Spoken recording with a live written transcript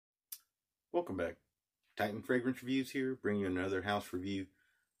Welcome back. Titan Fragrance Reviews here, bringing you another house review.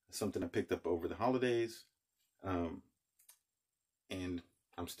 Something I picked up over the holidays. And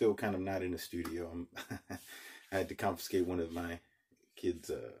I'm still kind of not in the studio. I had to confiscate one of my kids'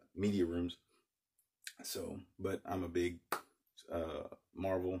 media rooms. But I'm a big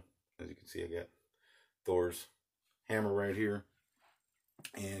Marvel. As you can see, I got Thor's hammer right here.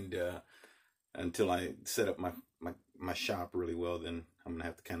 And until I set up my shop really well, then I'm gonna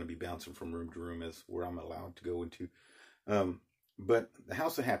have to kind of be bouncing from room to room as where I'm allowed to go into. But the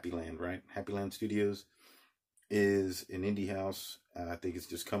House of Happyland, right? Happyland Studios is an indie house. I think it's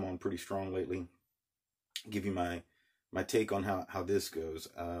just come on pretty strong lately. Give you my take on how this goes.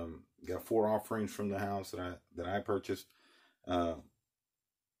 Got 4 offerings from the house that I purchased. Kind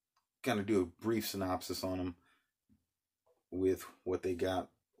of do a brief synopsis on them with what they got.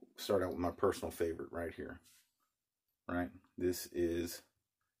 Start out with my personal favorite right here. Right, this is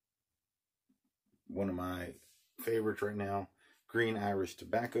one of my favorites right now. Green Irish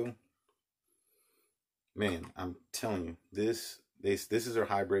Tobacco. Man, I'm telling you, this is our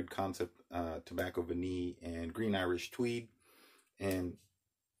hybrid concept, tobacco vanille and green Irish tweed, and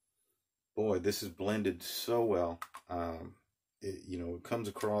boy, this is blended so well. It comes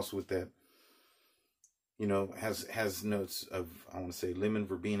across with that. Has notes of, I want to say, lemon,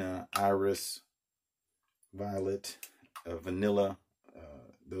 verbena, iris, violet, vanilla.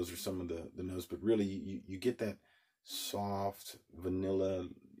 Those are some of the notes, but really you get that soft vanilla,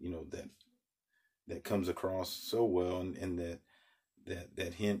 that comes across so well, and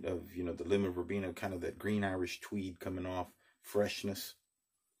that hint of, the lemon verbena, kind of that green Irish tweed coming off, freshness.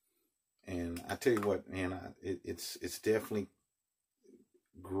 And I tell you what, man, it's definitely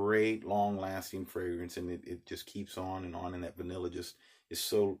great, long lasting fragrance, and it just keeps on, and that vanilla just is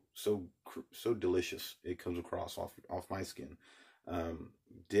so delicious. It comes across off my skin.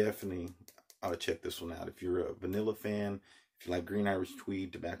 Definitely ought to check this one out if you're a vanilla fan. If you like green Irish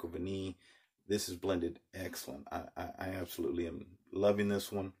tweed, tobacco vanille, this is blended excellent. I absolutely am loving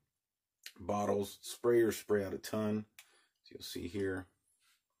this one. Bottles, sprayers spray out a ton. So you'll see here.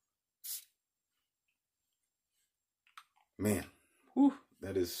 Man, whew,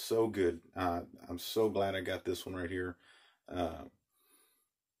 that is so good. I'm so glad I got this one right here.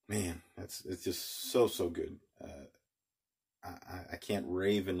 Man, it's just so good. I can't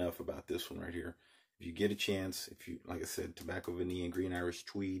rave enough about this one right here. If you get a chance, if you, like I said, tobacco vanille and green Irish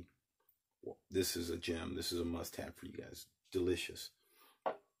tweed, this is a gem. This is a must-have for you guys. Delicious.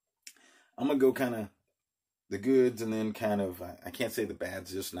 I'm gonna go kind of the goods, and then kind of, I can't say the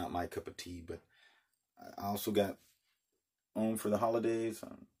bad's just not my cup of tea, but I also got Homme for the holidays.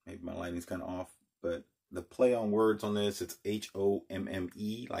 Maybe my lighting's kind of off, but the play on words on this, it's Homme,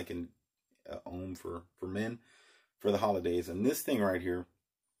 like in Homme for men, for the holidays. And this thing right here,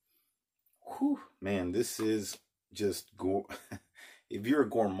 whew, man, this is just if you're a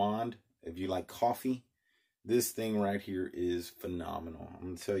gourmand, if you like coffee, this thing right here is phenomenal. I'm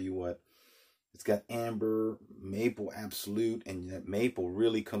gonna tell you what, it's got amber, maple absolute, and that maple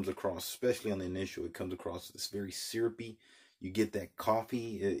really comes across, especially on the initial. It comes across as very syrupy. You get that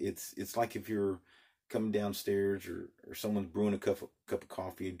coffee. It's like if you're coming downstairs, or someone's brewing a cup of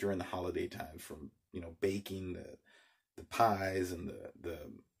coffee during the holiday times, from baking the pies and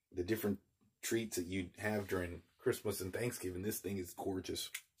the different treats that you have during Christmas and Thanksgiving. This thing is gorgeous.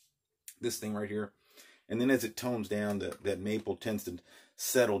 This thing right here. And then as it tones down, that maple tends to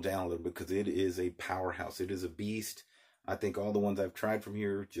settle down a little bit, because it is a powerhouse. It is a beast. I think all the ones I've tried from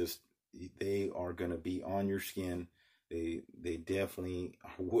here, they are going to be on your skin. They definitely,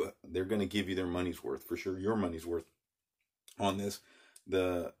 they're going to give you their money's worth, for sure, your money's worth on this.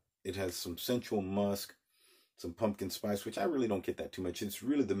 It has some sensual musk, some pumpkin spice, which I really don't get that too much. It's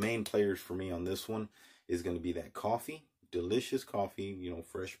really the main players for me on this one is going to be that coffee, delicious coffee,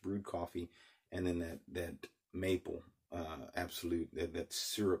 fresh brewed coffee, and then that maple, absolute, that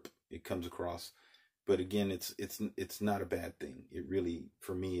syrup it comes across. But again, it's not a bad thing. It really,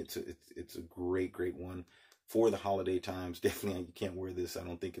 for me, it's a great one for the holiday times. Definitely, you can't wear this, I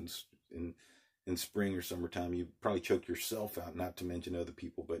don't think, in spring or summertime. You probably choke yourself out, not to mention other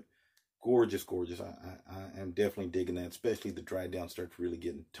people. But gorgeous. I am definitely digging that, especially the dry down starts really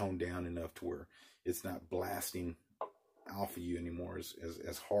getting toned down enough to where it's not blasting off of you anymore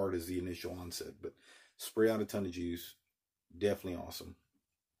as hard as the initial onset. But spray out a ton of juice. Definitely awesome.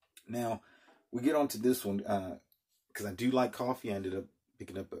 Now we get on to this one, because I do like coffee. I ended up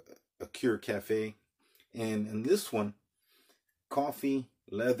picking up a Cuir Cafe, and in this one, coffee,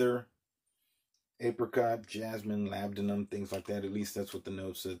 leather, apricot, jasmine, labdanum, things like that. At least that's what the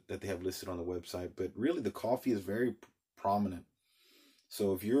notes that they have listed on the website. But really, the coffee is very prominent.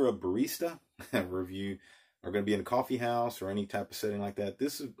 So if you're a barista, or if you are going to be in a coffee house or any type of setting like that,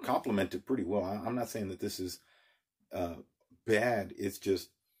 this is complemented pretty well. I'm not saying that this is bad. It's just,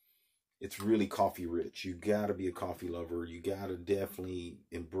 it's really coffee rich. You got to be a coffee lover. You got to definitely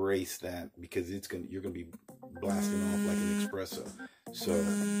embrace that, because you're going to be blasting off like an espresso.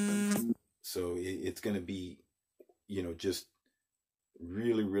 So it's going to be, you know, just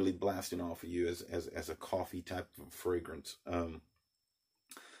really, really blasting off of you as a coffee type of fragrance.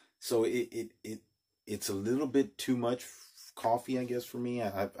 So it's a little bit too much coffee, I guess, for me.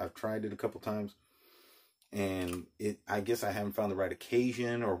 I've tried it a couple times, and I guess I haven't found the right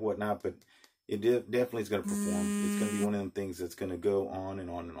occasion or whatnot, but it definitely is going to perform. It's going to be one of them things that's going to go on and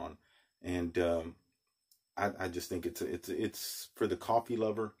on and on. And I just think it's for the coffee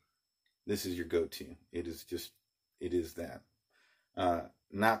lover. This is your go-to. It is that.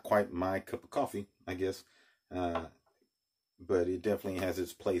 Not quite my cup of coffee, I guess. But it definitely has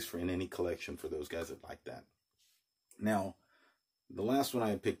its place in any collection for those guys that like that. Now, the last one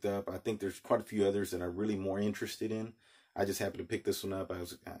I picked up, I think there's quite a few others that I'm really more interested in. I just happened to pick this one up.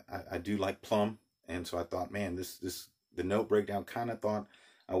 I do like Plum, and so I thought, man, the note breakdown kind of thought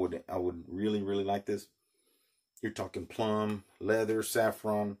I would really, really like this. You're talking plum, leather,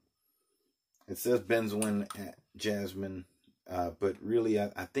 saffron. It says benzoin, jasmine, but really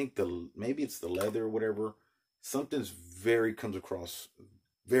I think maybe it's the leather or whatever. Something's comes across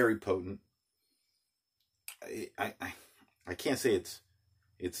very potent. I can't say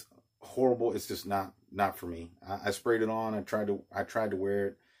it's horrible. It's just not for me. I sprayed it on. I tried to wear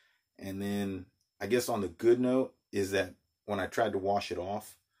it, and then I guess on the good note is that when I tried to wash it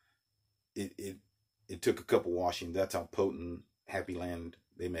off, it took a couple washings. That's how potent Happyland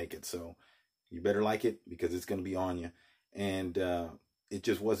they make it. So you better like it, because it's going to be on you. And it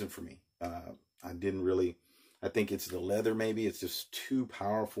just wasn't for me. I didn't really. I think it's the leather, maybe. It's just too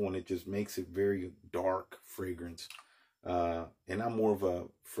powerful, and it just makes it very dark fragrance. And I'm more of a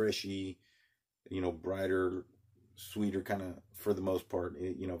freshy, you know, brighter, sweeter kind of, for the most part.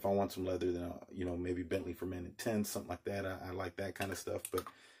 You know, if I want some leather, then you know, maybe Bentley Fermented 10, something like that. I like that kind of stuff. But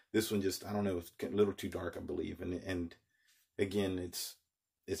this one just, I don't know, it's a little too dark, I believe. And again, it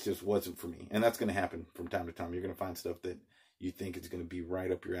just wasn't for me. And that's going to happen from time to time. You're going to find stuff that you think it's going to be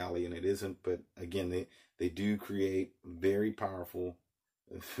right up your alley, and it isn't. But again, they do create very powerful,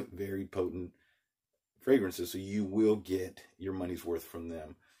 very potent fragrances, so you will get your money's worth from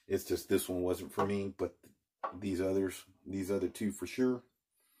them. It's just this one wasn't for me, but these other two for sure,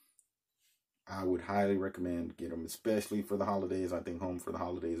 I would highly recommend get them, especially for the holidays. I think Homme for the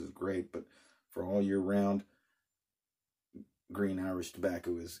holidays is great, but for all year round, Green Irish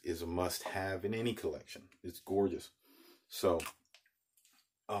tobacco is a must-have in any collection. It's gorgeous. So,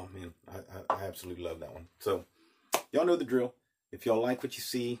 oh man, I absolutely love that one. So, y'all know the drill. If y'all like what you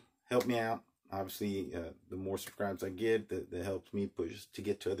see, help me out. Obviously, the more subscribers I get, that helps me push to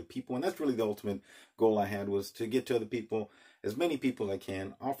get to other people. And that's really the ultimate goal I had, was to get to other people, as many people as I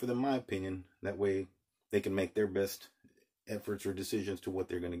can, offer them my opinion. That way they can make their best efforts or decisions to what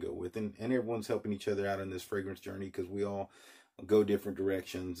they're going to go with. And everyone's helping each other out on this fragrance journey, because we all go different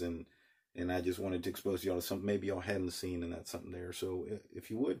directions. And I just wanted to expose y'all to something maybe y'all hadn't seen, and that's something there. So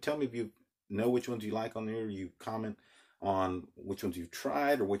if you would, tell me if you know which ones you like on there. You comment on which ones you've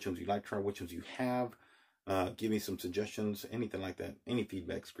tried, or which ones you like to try, which ones you have. Give me some suggestions, anything like that. Any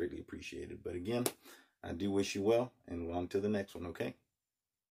feedback is greatly appreciated. But again, I do wish you well, and on to the next one, okay?